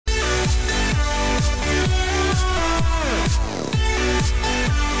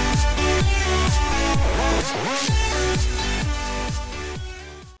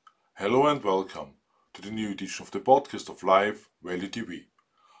and welcome to the new edition of the podcast of Life Value TV,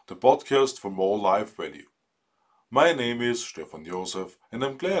 the podcast for more life value. My name is Stefan Josef and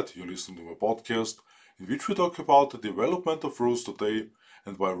I'm glad you listen to my podcast in which we talk about the development of rules today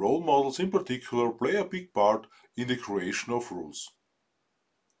and why role models in particular play a big part in the creation of rules.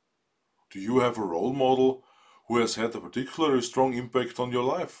 Do you have a role model who has had a particularly strong impact on your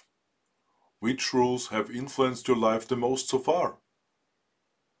life? Which rules have influenced your life the most so far?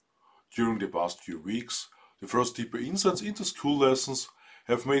 During the past few weeks, the first deeper insights into school lessons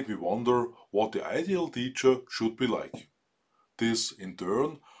have made me wonder what the ideal teacher should be like. This, in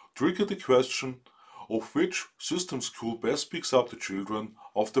turn, triggered the question of which system school best picks up the children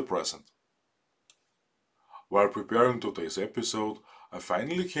of the present. While preparing today's episode, I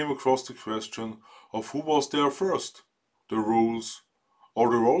finally came across the question of who was there first, the rules or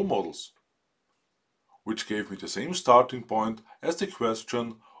the role models, which gave me the same starting point as the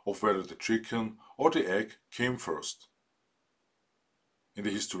question of whether the chicken or the egg came first. In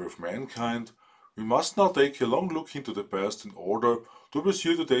the history of mankind, we must now take a long look into the past in order to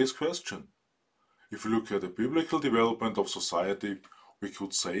pursue today's question. If we look at the biblical development of society, we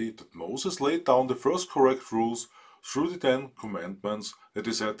could say that Moses laid down the first correct rules through the 10 Commandments that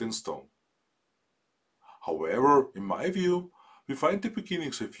he set in stone. However, in my view, we find the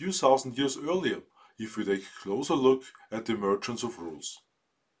beginnings a few thousand years earlier if we take a closer look at the emergence of rules.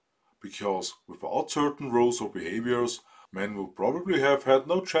 Because without certain rules or behaviors, man would probably have had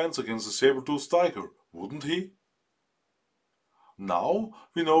no chance against a saber-toothed tiger, wouldn't he? Now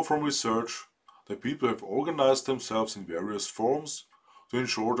we know from research that people have organized themselves in various forms to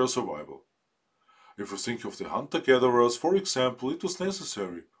ensure their survival. If we think of the hunter-gatherers, for example, it was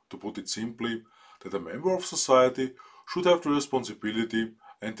necessary, to put it simply, that a member of society should have the responsibility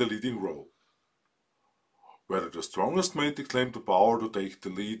and the leading role. Whether the strongest made the claim to power to take the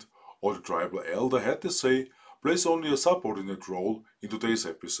lead or the tribal elder had the say plays only a subordinate role in today's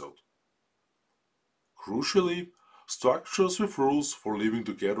episode. Crucially, structures with rules for living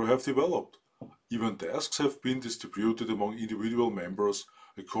together have developed. Even tasks have been distributed among individual members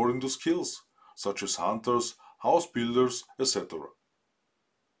according to skills, such as hunters, house builders, etc.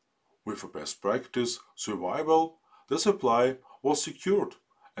 With a best practice, survival, the supply was secured,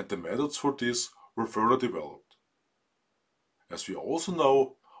 and the methods for this were further developed. As we also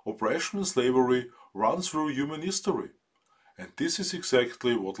know, oppression and slavery run through human history, and this is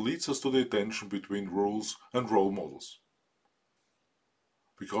exactly what leads us to the tension between rules and role models.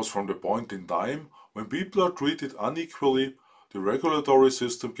 Because from the point in time when people are treated unequally, the regulatory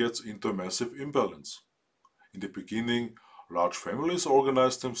system gets into a massive imbalance. In the beginning, large families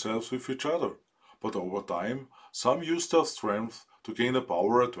organized themselves with each other, but over time, some used their strength to gain a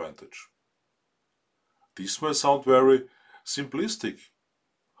power advantage. This may sound very simplistic,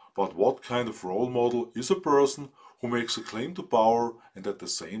 but what kind of role model is a person who makes a claim to power and at the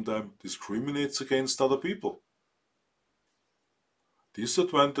same time discriminates against other people?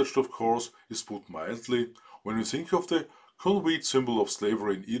 Disadvantaged, of course, is put mildly when you think of the concrete symbol of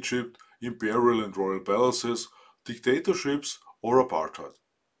slavery in Egypt, imperial and royal palaces, dictatorships, or apartheid.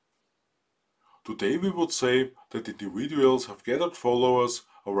 Today we would say that individuals have gathered followers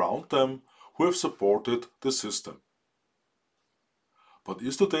around them who have supported the system. But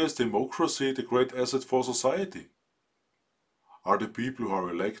is today's democracy the great asset for society? Are the people who are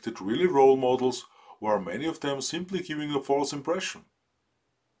elected really role models, or are many of them simply giving a false impression?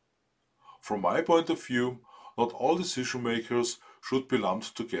 From my point of view, not all decision makers should be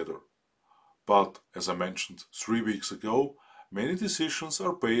lumped together. But, as I mentioned 3 weeks ago, many decisions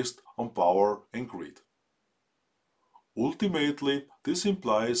are based on power and greed. Ultimately, this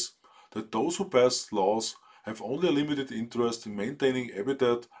implies that those who pass laws have only a limited interest in maintaining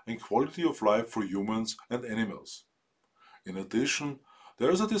habitat and quality of life for humans and animals. In addition,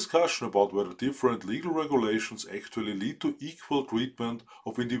 there is a discussion about whether different legal regulations actually lead to equal treatment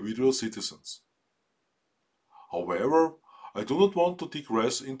of individual citizens. However, I do not want to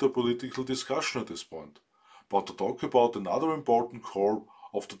digress into a political discussion at this point, but to talk about another important core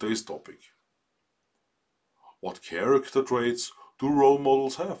of today's topic. What character traits do role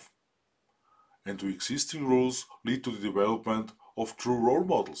models have? And do existing rules lead to the development of true role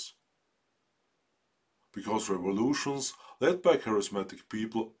models? Because revolutions led by charismatic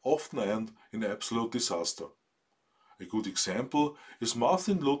people often end in absolute disaster. A good example is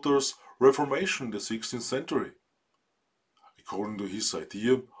Martin Luther's Reformation in the 16th century. According to his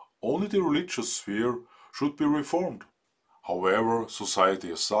idea, only the religious sphere should be reformed. However,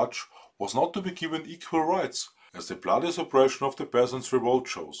 society as such was not to be given equal rights, as the bloody suppression of the peasants' revolt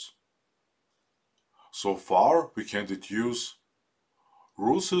shows. So far, we can deduce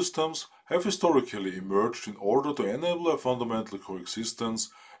rule systems have historically emerged in order to enable a fundamental coexistence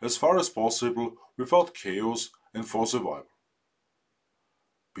as far as possible without chaos and for survival.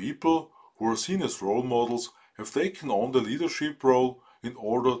 People who are seen as role models have taken on the leadership role in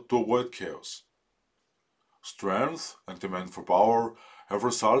order to avoid chaos. Strength and demand for power have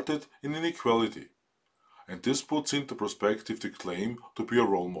resulted in inequality, and this puts into perspective the claim to be a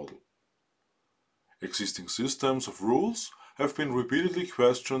role model. Existing systems of rules have been repeatedly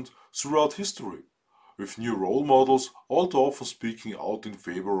questioned throughout history, with new role models all too often speaking out in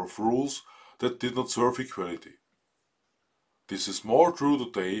favor of rules that did not serve equality. This is more true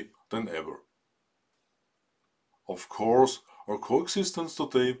today than ever. Of course, our coexistence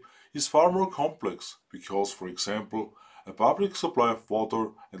today is far more complex because, for example, a public supply of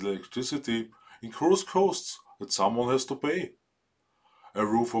water and electricity incurs costs that someone has to pay. A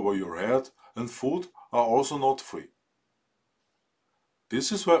roof over your head and food are also not free.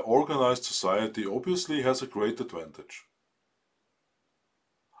 This is why organized society obviously has a great advantage.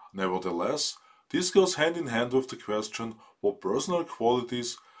 Nevertheless, this goes hand in hand with the question, what personal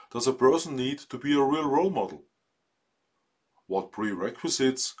qualities does a person need to be a real role model? What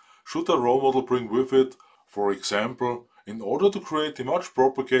prerequisites should a role model bring with it, for example, in order to create a much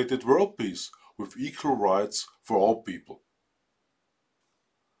propagated world peace with equal rights for all people?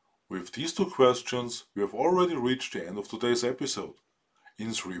 With these two questions, we have already reached the end of today's episode.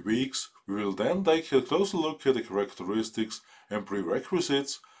 In 3 weeks, we will then take a closer look at the characteristics and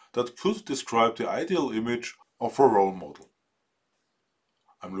prerequisites that could describe the ideal image of a role model.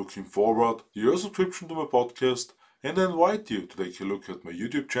 I'm looking forward to your subscription to my podcast and I invite you to take a look at my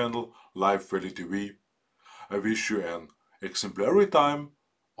YouTube channel, Life Value TV. I wish you an exemplary time.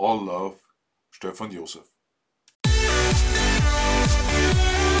 All love, Stefan Josef.